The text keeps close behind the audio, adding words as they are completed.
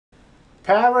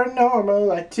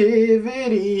Paranormal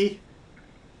Activity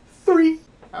 3.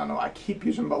 I don't know, I keep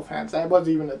using both hands. That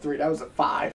wasn't even a 3, that was a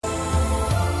 5.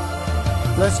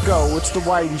 Let's go, it's the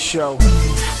Whitey Show.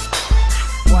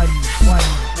 Whitey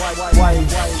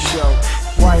Show.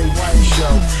 Whitey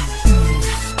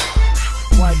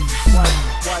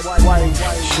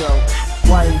Show.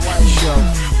 Whitey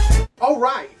Show.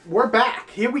 Alright, we're back.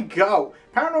 Here we go.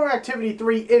 Paranormal Activity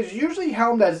 3 is usually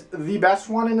helmed as the best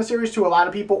one in the series to a lot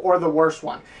of people, or the worst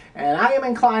one. And I am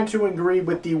inclined to agree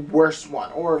with the worst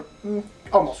one, or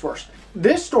almost worst.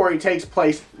 This story takes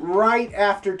place right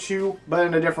after 2, but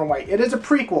in a different way. It is a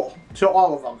prequel to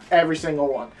all of them, every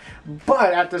single one.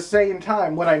 But at the same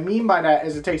time, what I mean by that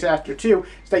is it takes after 2,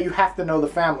 is that you have to know the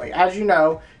family. As you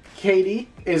know, Katie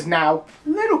is now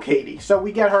little Katie. So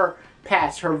we get her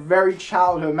past, her very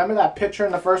childhood. Remember that picture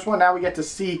in the first one? Now we get to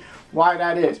see why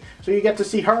that is. So you get to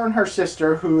see her and her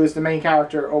sister, who is the main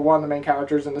character, or one of the main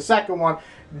characters in the second one,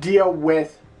 deal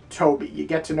with Toby. You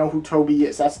get to know who Toby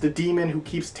is. That's the demon who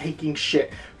keeps taking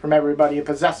shit from everybody and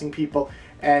possessing people.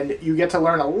 And you get to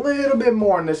learn a little bit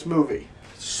more in this movie.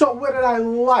 So what did I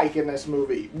like in this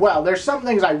movie? Well, there's some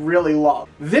things I really love.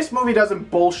 This movie doesn't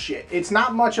bullshit. It's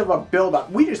not much of a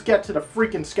build-up. We just get to the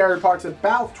freaking scary parts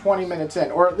about 20 minutes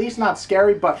in. Or at least not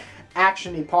scary, but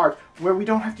action-y parts where we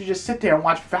don't have to just sit there and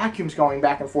watch vacuums going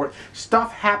back and forth.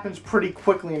 Stuff happens pretty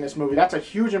quickly in this movie. That's a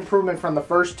huge improvement from the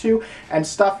first two. And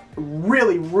stuff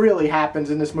really, really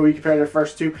happens in this movie compared to the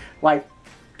first two. Like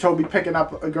Toby picking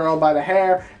up a girl by the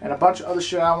hair, and a bunch of other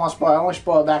shit I don't want to spoil. I only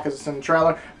spoiled that because it's in the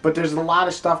trailer. But there's a lot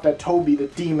of stuff that Toby, the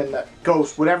demon, the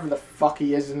ghost, whatever the fuck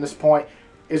he is in this point,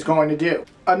 is going to do.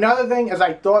 Another thing is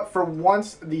I thought for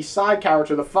once the side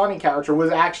character, the funny character,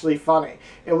 was actually funny.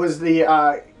 It was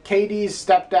the Katie's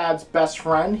stepdad's best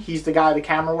friend. He's the guy, the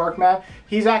camera work man.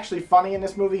 He's actually funny in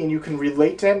this movie, and you can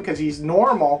relate to him because he's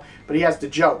normal, but he has the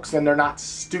jokes, and they're not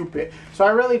stupid. So I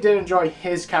really did enjoy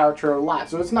his character a lot.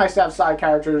 So it's nice to have side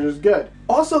characters is good.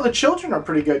 Also, the children are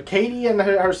pretty good. Katie and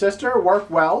her sister work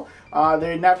well.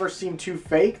 They never seem too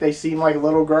fake. They seem like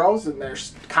little girls, and they're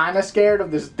kind of scared of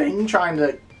this thing trying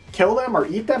to kill them or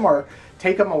eat them or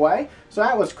take them away. So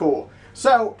that was cool.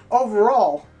 So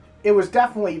overall, it was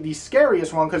definitely the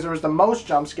scariest one because there was the most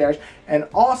jump scares, and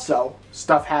also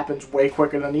stuff happens way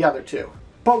quicker than the other two.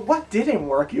 But what didn't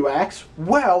work, you ask?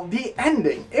 Well, the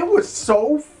ending. It was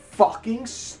so fucking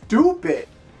stupid.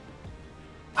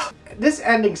 This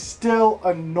ending still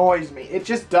annoys me. It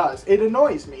just does. It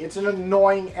annoys me. It's an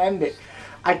annoying ending.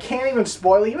 I can't even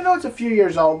spoil it, even though it's a few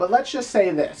years old, but let's just say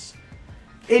this.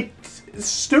 It's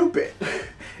stupid.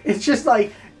 It's just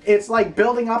like, it's like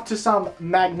building up to some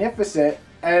magnificent,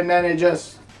 and then it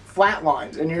just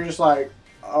flatlines, and you're just like,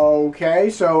 okay,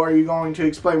 so are you going to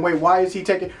explain, wait, why is he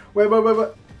taking, wait.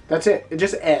 That's it. It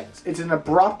just ends. It's an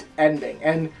abrupt ending,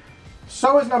 and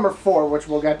so is number 4, which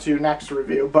we'll get to next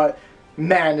review, but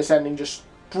man, this ending just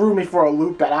threw me for a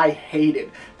loop that I hated.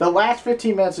 The last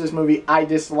 15 minutes of this movie I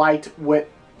disliked with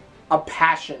a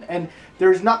passion, and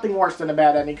there's nothing worse than a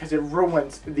bad ending because it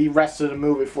ruins the rest of the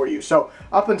movie for you. So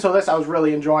up until this, I was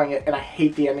really enjoying it, and I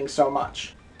hate the ending so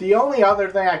much. The only other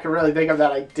thing I could really think of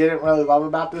that I didn't really love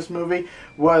about this movie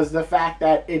was the fact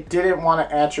that it didn't want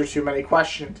to answer too many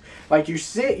questions. Like, you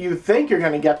think you're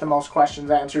going to get the most questions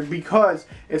answered because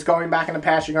it's going back in the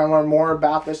past, you're going to learn more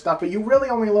about this stuff, but you really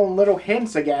only learn little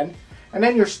hints again, and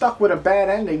then you're stuck with a bad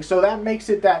ending, so that makes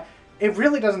it that it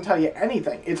really doesn't tell you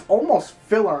anything. It's almost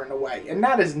filler in a way, and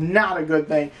that is not a good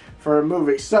thing for a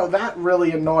movie, so that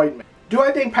really annoyed me. Do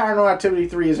I think Paranormal Activity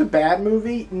 3 is a bad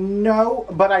movie? No,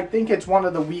 but I think it's one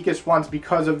of the weakest ones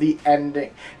because of the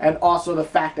ending, and also the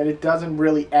fact that it doesn't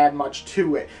really add much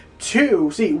to it.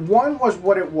 1 was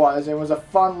what it was a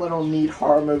fun little neat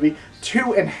horror movie.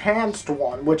 2 enhanced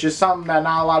 1, which is something that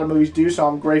not a lot of movies do, so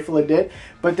I'm grateful it did.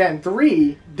 But then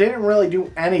 3 didn't really do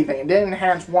anything. It didn't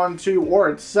enhance 1, 2, or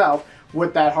itself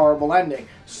with that horrible ending.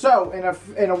 So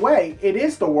in a way, it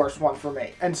is the worst one for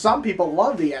me. And some people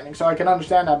love the ending, so I can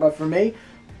understand that. But for me,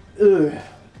 ugh.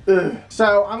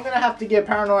 So I'm going to have to give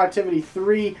Paranormal Activity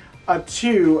 3 a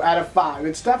 2 out of 5.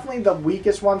 It's definitely the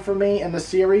weakest one for me in the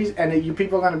series, and you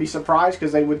people are going to be surprised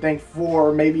because they would think 4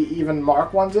 or maybe even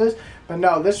Mark ones is. But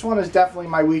no, this one is definitely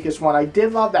my weakest one. I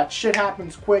did love that shit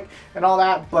happens quick and all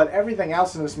that, but everything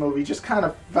else in this movie just kind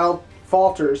of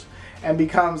falters and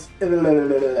becomes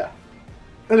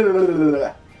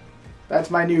That's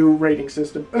my new rating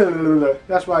system.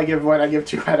 That's what I give when I give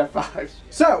 2 out of 5.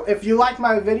 So, if you like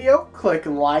my video, click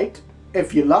like.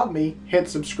 If you love me, hit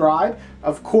subscribe.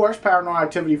 Of course, Paranormal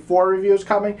Activity 4 reviews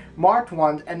coming, marked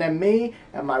ones, and then me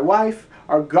and my wife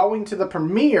are going to the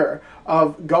premiere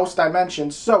of Ghost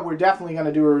Dimensions, so we're definitely going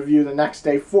to do a review the next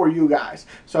day for you guys.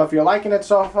 So if you're liking it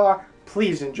so far,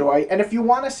 please enjoy. And if you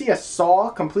want to see a Saw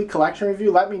complete collection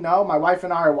review, let me know. My wife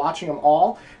and I are watching them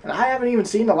all, and I haven't even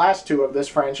seen the last two of this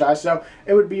franchise, so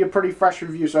it would be a pretty fresh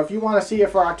review. So if you want to see it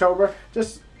for October,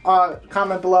 just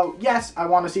comment below, yes, I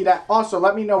want to see that. Also,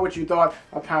 let me know what you thought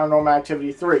of Paranormal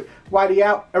Activity 3. Whitey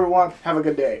out. Everyone, have a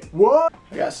good day. What?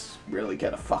 I guess really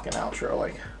get a fucking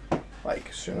outro like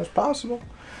as soon as possible.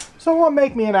 Someone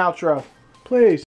make me an outro, please.